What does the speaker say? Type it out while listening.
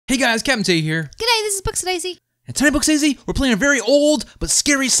Hey guys, Captain Tate here. G'day, this is Books Daisy. And tonight, Books Daisy, we're playing a very old but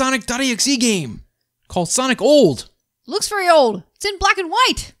scary Sonic.exe game called Sonic Old. Looks very old. It's in black and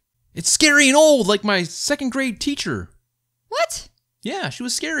white. It's scary and old, like my second grade teacher. What? Yeah, she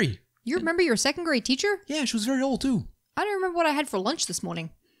was scary. You remember your second grade teacher? Yeah, she was very old too. I don't remember what I had for lunch this morning.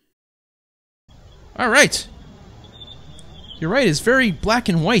 Alright. You're right, it's very black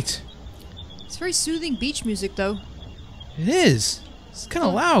and white. It's very soothing beach music, though. It is. It's kind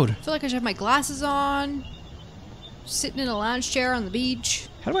of loud. I feel like I should have my glasses on. Sitting in a lounge chair on the beach.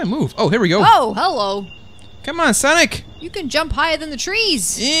 How do I move? Oh, here we go. Oh, hello. Come on, Sonic. You can jump higher than the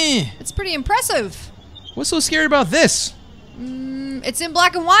trees. It's pretty impressive. What's so scary about this? It's in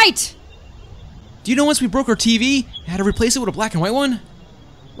black and white. Do you know once we broke our TV and had to replace it with a black and white one?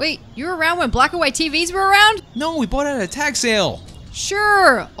 Wait, you were around when black and white TVs were around? No, we bought it at a tag sale.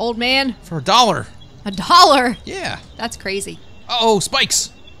 Sure, old man. For $1. $1? Yeah. That's crazy. Uh-oh,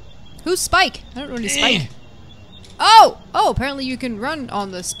 spikes. Who's Spike? I don't know any Spike. Oh, apparently you can run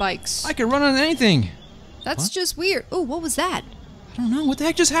on the spikes. I can run on anything. That's just weird. Oh, what was that? I don't know. What the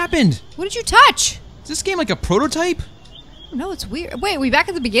heck just happened? What did you touch? Is this game like a prototype? No, it's weird. Wait, are we back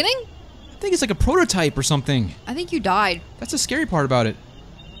at the beginning? I think it's like a prototype or something. I think you died. That's the scary part about it.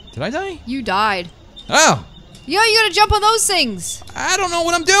 Did I die? You died. Oh. Yo, you gotta jump on those things. I don't know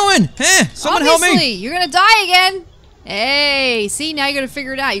what I'm doing. Someone help Obviously, me. You're gonna die again. Hey, see, now you gotta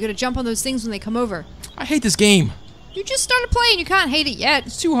figure it out. You gotta jump on those things when they come over. I hate this game. You just started playing. You can't hate it yet.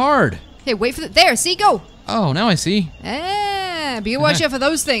 It's too hard. Hey, wait for the... There, see, go. Oh, now I see. Be watch out for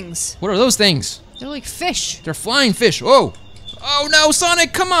those things. What are those things? They're like fish. They're flying fish. Whoa. Oh no,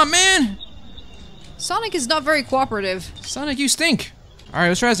 Sonic, come on, man. Sonic is not very cooperative. Sonic, you stink. All right,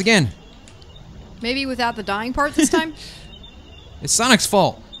 let's try this again. Maybe without the dying part this time? It's Sonic's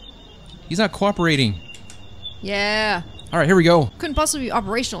fault. He's not cooperating. Yeah. All right, here we go. Couldn't possibly be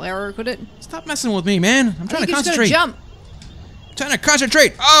operational error, could it? Stop messing with me, man. I'm trying to concentrate. Jump. I'm trying to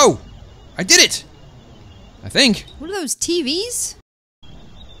concentrate. Oh, I did it. I think. What are those TVs?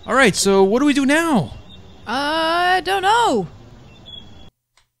 All right, so what do we do now? I don't know.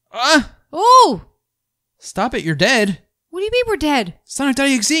 Oh! Stop it, you're dead. What do you mean we're dead?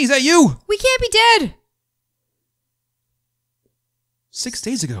 Sonic.exe, is that you? We can't be dead. 6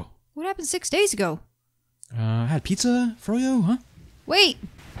 days ago. What happened 6 days ago? I had pizza, froyo, huh? Wait.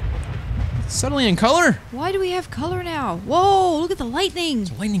 It's suddenly in color. Why do we have color now? Whoa, look at the lightning.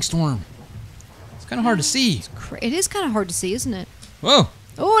 It's a lightning storm. It's kind of hard to see. It is kind of hard to see, isn't it? Whoa.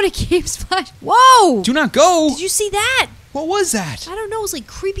 Oh, and it keeps flashing. Whoa! Do not go. Did you see that? What was that? I don't know. It was like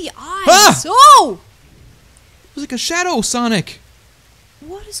creepy eyes. Ah! Oh! It was like a shadow, Sonic.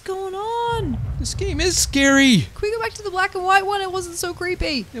 What is going on? This game is scary. Can we go back to the black and white one? It wasn't so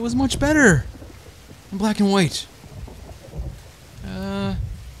creepy. It was much better in black and white.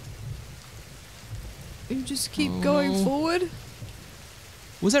 You just keep going forward?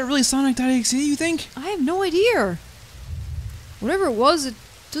 Was that really Sonic.exe, you think? I have no idea. Whatever it was, it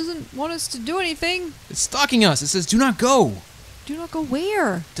doesn't want us to do anything. It's stalking us. It says, do not go. Do not go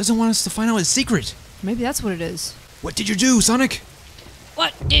where? It doesn't want us to find out its secret. Maybe that's what it is. What did you do, Sonic?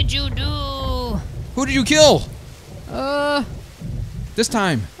 What did you do? Who did you kill? This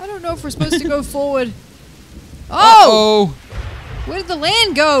time. I don't know if we're supposed to go forward. Oh! Where did the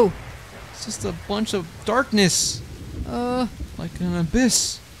land go? It's just a bunch of darkness. Like an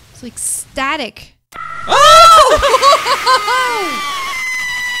abyss. It's like static. Oh!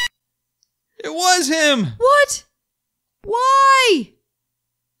 It was him! What? Why?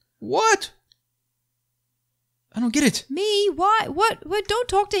 What? I don't get it. Me? Why? What? Don't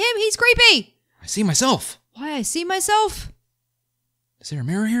talk to him. He's creepy. I see myself. Why I see myself? Is there a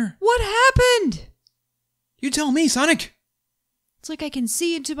mirror here? What happened? You tell me, Sonic. It's like I can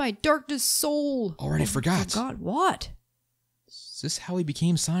see into my darkest soul. Already forgot. Forgot what? Is this how he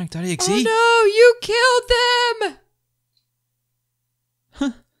became Sonic.exe? Oh no, you killed them!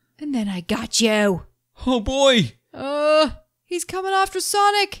 Huh. And then I got you. Oh boy. He's coming after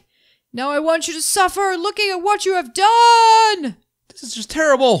Sonic. Now I want you to suffer looking at what you have done! This is just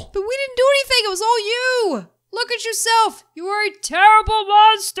terrible. But we didn't do anything, it was all you! Look at yourself! You are a terrible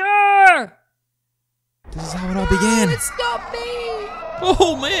monster! This is how it all began. It's not me!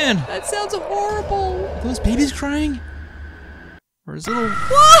 Oh man! That sounds horrible. Are those babies crying? Or his little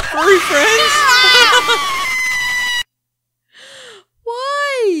furry friends?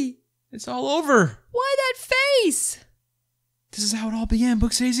 Why? It's all over. Why that face? This is how it all began,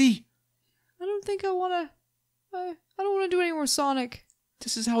 Books Daisy. I don't think I wanna... I don't wanna do any more Sonic.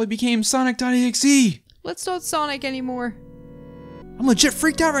 This is how he became Sonic.exe. Let's not Sonic anymore. I'm legit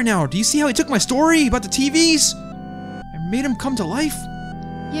freaked out right now. Do you see how he took my story about the TVs? And made them come to life?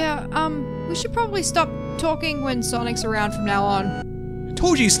 Yeah, we should probably stop talking when Sonic's around from now on. I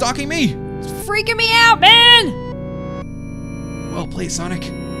told you he's stalking me! It's freaking me out, man! Well played, Sonic.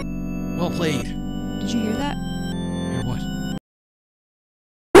 Well played. Did you hear that? Hear what?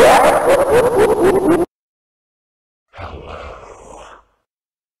 Hello.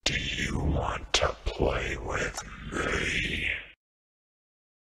 Do you want to play with me?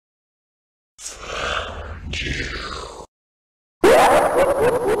 Found you.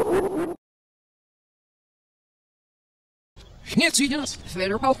 Nie cítinos.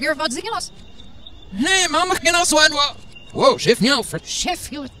 Federal here von Zinos. Hey, mama, que não sou anua. Whoa, chef não, for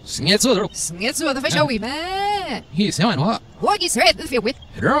Sheffield. snitzel. Snitsu the fish we man. He's saying what? What is red the feel with?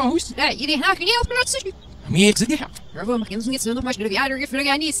 Rose. You didn't have to yell for not Me exit. Bravo, McKinsey snitsu the much to the other if you're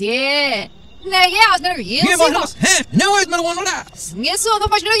going to yeah. Nej, jag har snarare Here, my house. Hey, no, it's not one of that. Snitsu the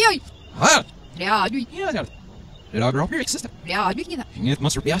much to you. Ah, Ja, du. yeah, I got it. Did I grow up here, sister? Ja, du känner. Inget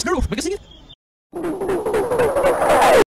måste bli asnurr, vad kan jag säga?